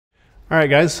All right,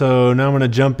 guys, so now I'm going to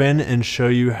jump in and show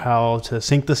you how to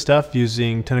sync the stuff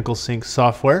using Tentacle Sync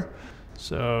software.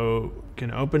 So you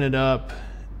can open it up,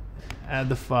 add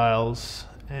the files,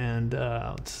 and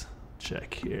let's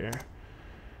check here.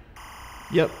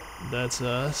 Yep, that's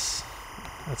us.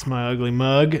 That's my ugly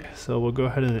mug. So we'll go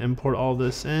ahead and import all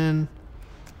this in.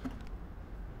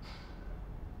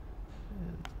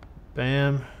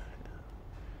 Bam.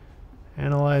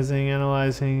 Analyzing,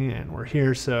 and we're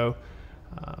here. So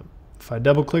if I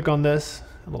double click on this,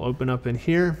 it'll open up in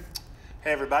here.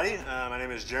 Hey everybody, my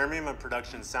name is Jeremy. I'm a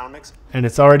production sound mixer. And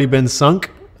it's already been sunk.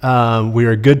 We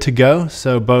are good to go.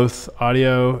 So both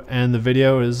audio and the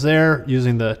video is there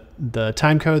using the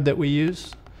time code that we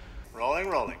use.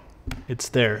 Rolling. It's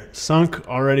there, sunk,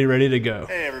 already ready to go.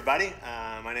 Hey everybody,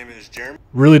 my name is Jeremy.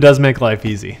 Really does make life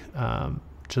easy.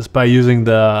 Just by using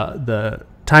the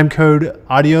time code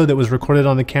audio that was recorded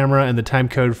on the camera and the time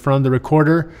code from the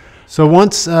recorder. So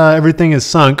once everything is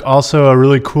sunk, also a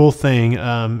really cool thing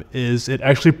is it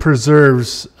actually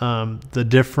preserves the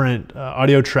different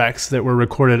audio tracks that were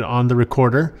recorded on the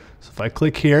recorder. So if I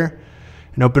click here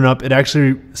and open up, it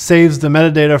actually saves the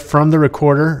metadata from the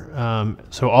recorder.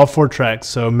 So all 4 tracks,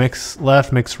 so mix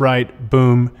left, mix right,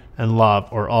 boom, and lob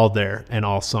are all there and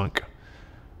all sunk.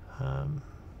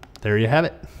 There you have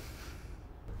it.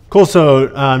 Cool, so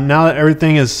now that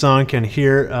everything is sunk and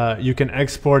here, you can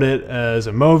export it as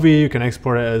a MOVI, you can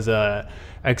export it as a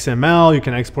XML, you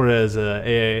can export it as a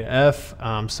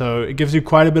AAF. So it gives you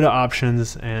quite a bit of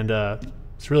options, and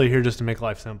it's really here just to make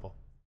life simple.